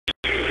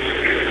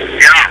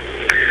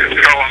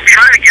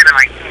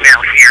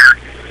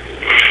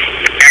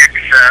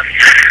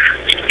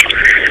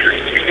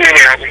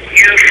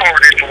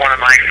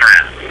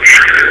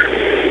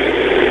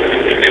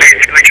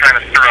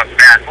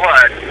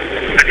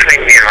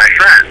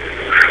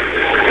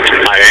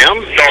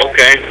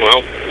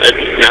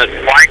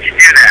Why'd you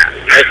do that?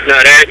 That's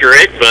not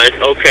accurate, but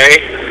okay.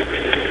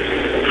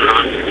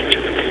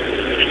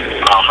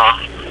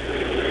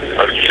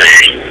 Let's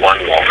see. One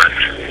moment.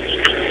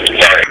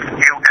 Sorry.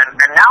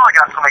 And now I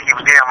got somebody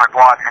keeps getting on my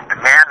blog and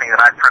demanding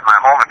that I print my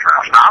home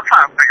address. Now I'm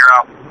trying to figure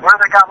out where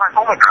they got my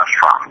home address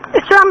from.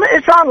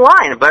 It's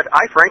online, but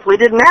I frankly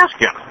didn't ask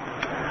him.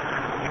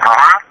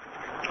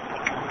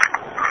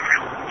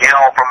 You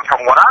know,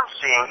 from what I'm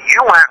seeing, you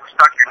went and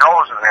stuck your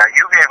nose in there.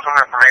 You gave some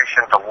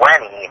information to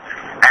Lenny,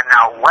 and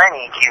now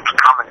Lenny keeps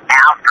coming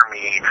after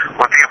me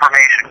with the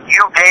information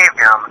you gave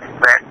him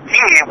that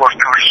he was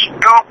too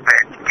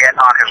stupid to get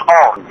on his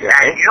own. Okay.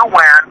 And you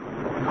went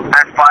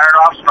and fired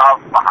off stuff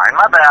behind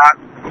my back.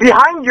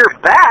 Behind your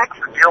back?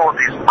 To deal with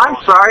these. I'm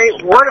sorry.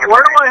 Where do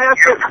I have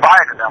to?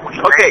 Provided them, which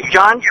okay,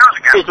 John.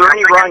 Is there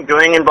any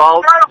wrongdoing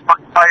involved? I'm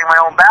not fighting my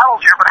own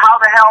battles here, but how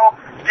the hell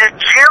did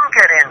Jim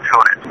get into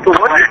it?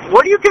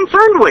 What are you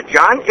concerned with,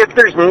 John? If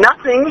there's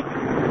nothing,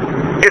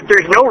 if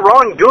there's no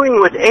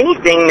wrongdoing with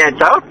anything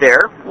that's out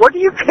there, what do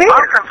you care?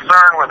 I'm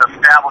concerned with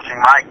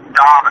establishing my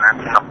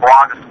dominance in the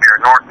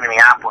blogosphere, North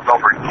Minneapolis,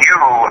 over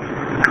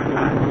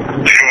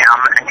you, Jim,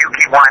 and you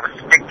keep wanting to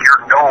stick your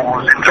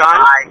nose into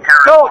my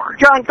territory.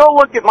 John, go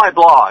look at my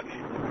blog.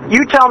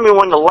 You tell me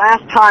when the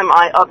last time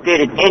I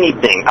updated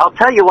anything. I'll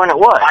tell you when it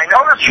was. I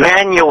noticed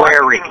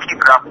January. You can keep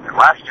it up.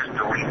 Let's just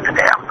delete the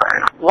damn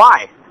thing.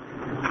 Why?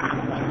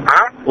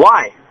 Huh?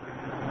 Why?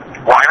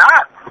 Why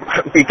not?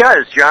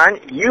 Because, John,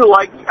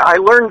 I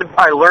learned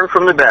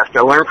from the best.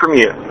 I learned from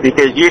you.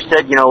 Because you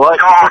said, you know what,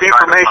 put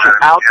information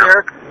out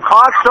there. Oh,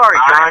 I'm sorry,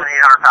 John. I'm an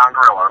 800-pound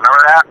gorilla.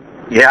 Remember that?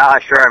 Yeah,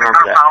 sure, I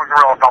remember that. 800-pound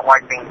gorilla don't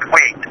like being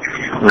tweaked.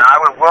 Now, I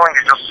was willing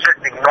to just sit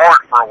and ignore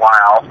it for a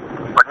while,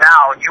 but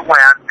now you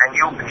went and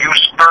you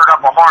stirred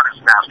up a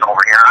hornet's nest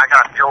over here, and I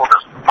got to deal with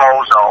this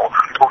bozo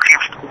who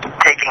keeps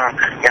taking,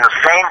 in the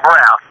same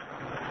breath,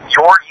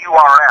 your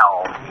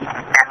URL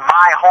and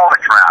my home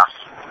address,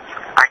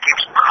 and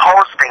keeps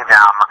posting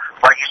them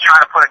like he's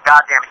trying to put a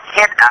goddamn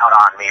hit out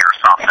on me or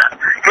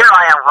something. Here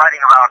I am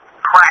writing about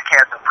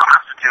crackheads and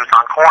prostitutes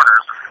on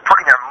corners,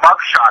 putting their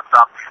mugshots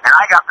up, and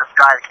I got this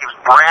guy that keeps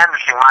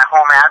brandishing my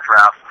home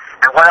address.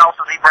 And what else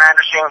is he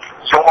brandishing?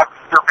 Your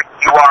stupid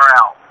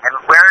URL. And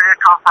where did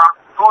it come from?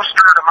 Who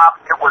stirred him up?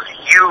 It was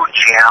you,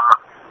 Jim.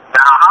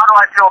 Now, how do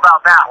I feel about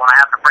that when I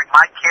have to bring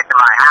my kid to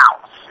my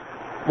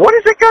house? What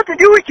has it got to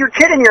do with your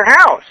kid in your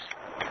house?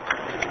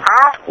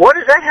 Huh? What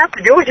does that have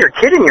to do with your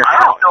kid in your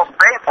house? I don't feel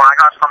safe when I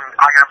got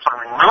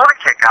some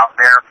lunatic out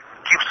there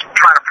keeps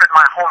trying to print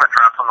my home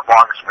address on the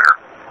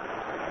blogosphere.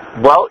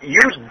 Well,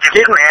 you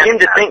didn't seem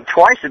to think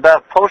twice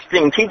about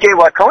posting TJ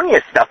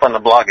Waconia's stuff on the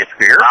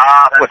blogosphere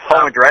with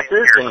home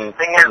addresses and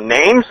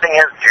names. The thing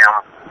is, Jim,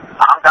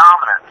 I'm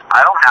dominant. I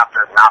don't have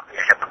to not be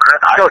a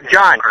hypocrite. So,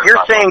 John,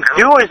 you're saying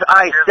do as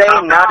I say,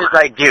 not as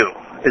I do.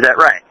 Is that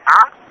right?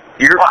 Huh?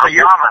 I'm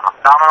dominant.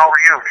 I'm dominant over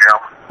you,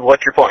 Jim.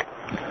 What's your point?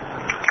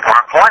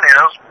 My point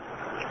is,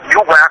 you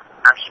went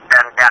and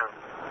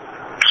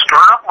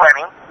stirred up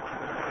Lenny.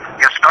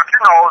 You stuck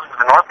your nose into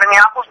the North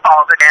Minneapolis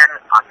politics, and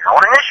on your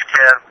own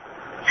initiative,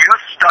 you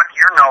stuck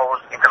your nose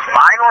into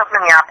my North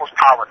Minneapolis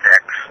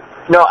politics.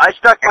 No, I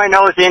stuck my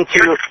nose into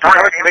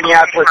North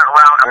Minneapolis.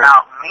 Around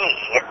about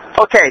me.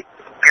 Okay,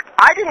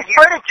 I didn't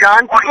spread it,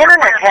 John. The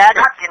internet had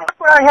it.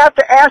 I have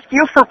to ask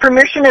you for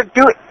permission to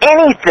do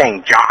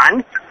anything,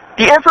 John.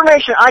 The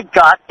information I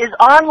got is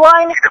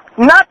online,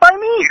 not by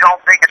me. You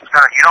don't think it's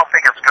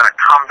gonna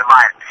come to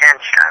my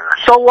attention?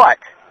 So what?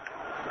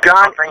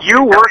 John,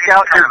 you work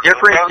out your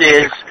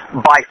differences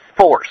by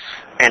force,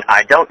 and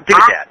I don't do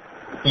that.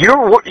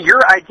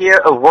 Your idea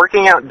of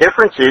working out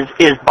differences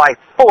is by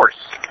force,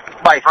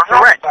 by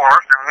threat.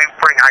 Force, and we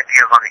putting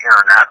ideas on the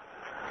internet.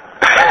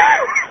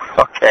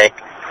 Okay.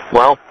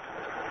 Well,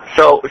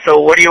 so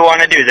what do you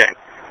want to do then?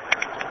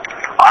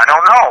 I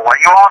don't know. What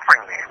are you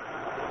offering me?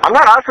 I'm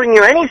not offering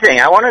you anything.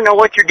 I want to know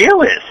what your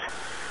deal is.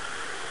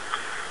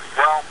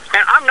 Well,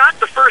 and I'm not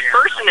the first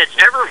person that's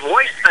ever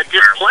voiced a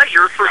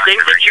displeasure for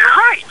things that you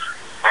write.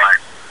 But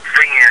the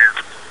thing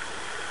is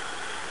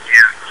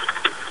you're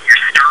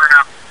stirring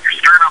up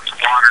the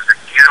waters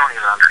that you don't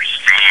even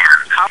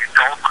understand. You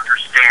don't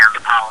understand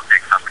the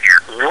politics up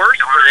here. Worse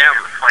for them.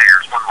 The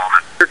players. One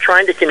moment. They're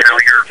trying to convince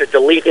you to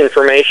delete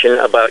information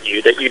about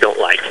you that you don't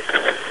like,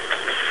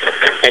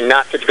 and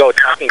not to go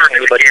talking to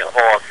anybody else.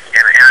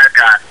 And I've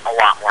got a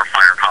lot more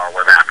firepower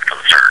where that's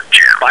concerned,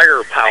 Jim.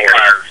 Firepower.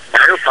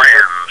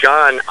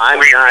 John, I'm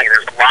not.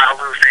 There's a lot of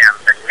loose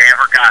ends that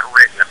never got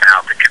written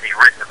about that could be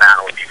written about.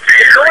 It would be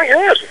very Go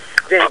ahead.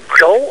 Then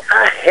go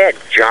ahead,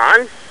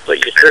 John.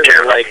 But you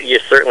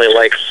certainly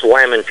like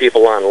slamming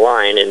people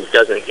online and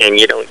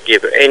you don't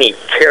give any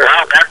care.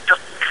 Well, that's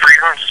just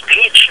freedom of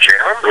speech,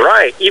 Jim.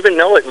 Right. Even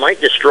though it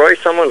might destroy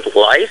someone's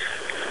life.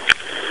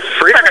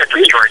 Freedom of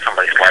speech. Destroy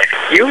somebody's life.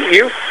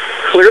 You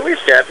clearly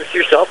established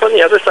yourself on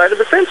the other side of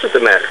the fence with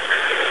the matter.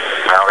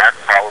 Well, that's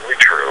probably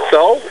true.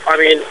 So, I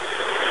mean,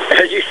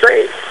 as you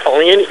say,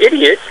 only an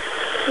idiot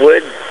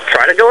would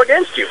try to go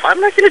against you. I'm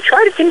not going to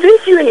try to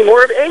convince you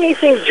anymore of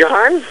anything,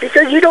 John,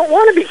 because you don't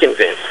want to be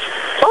convinced.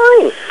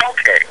 Fine.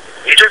 Okay.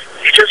 You just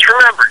You just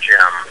remember,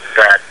 Jim,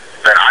 that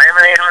I am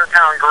an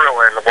 800-pound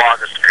gorilla in the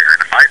blogosphere,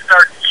 and if I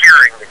start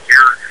hearing that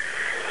you're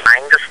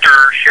trying to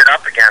stir shit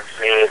up against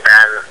me,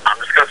 then I'm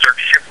just going to start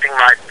shifting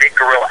my big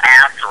gorilla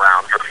ass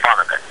around for the fun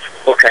of it.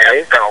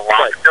 Okay. It's going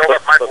to build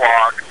up my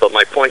blog. But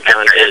my point,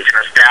 John, is... to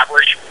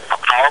establish a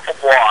powerful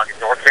blog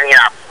in North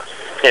Minneapolis.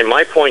 And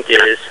my point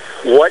is,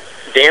 what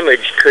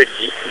damage could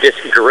this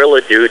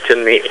gorilla do to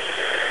me?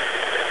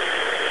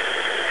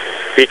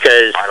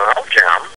 Because... I don't know, Jim.